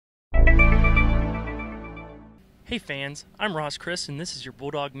Hey fans, I'm Crist and this is your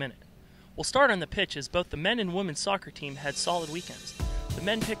Bulldog Minute. We'll start on the pitch as both the men and women's soccer team had solid weekends. The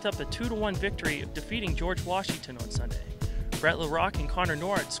men picked up a 2-1 victory defeating George Washington on Sunday. Brett LaRock and Connor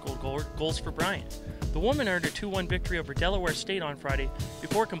Norad scored goals for Bryant. The women earned a 2-1 victory over Delaware State on Friday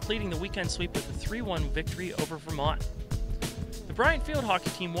before completing the weekend sweep with a 3-1 victory over Vermont. The Bryant field hockey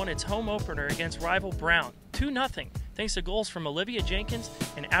team won its home opener against rival Brown 2-0 thanks to goals from Olivia Jenkins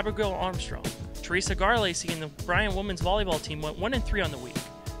and Abigail Armstrong. Teresa Garlacy and the Bryant women's volleyball team went 1-3 on the week,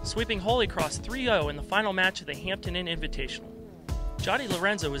 sweeping Holy Cross 3-0 in the final match of the Hampton Inn Invitational. Jody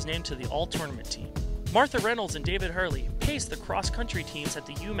Lorenzo was named to the all-tournament team. Martha Reynolds and David Hurley paced the cross-country teams at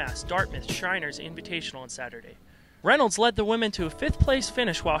the UMass Dartmouth Shriners Invitational on Saturday. Reynolds led the women to a 5th-place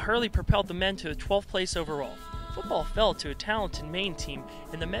finish while Hurley propelled the men to a 12th place overall. Football fell to a talented Maine team,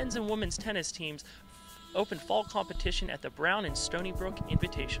 and the men's and women's tennis teams opened fall competition at the Brown and Stony Brook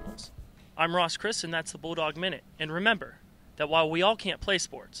Invitationals. I'm Crist, and that's the Bulldog Minute. And remember that while we all can't play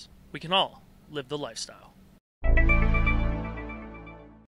sports, we can all live the lifestyle.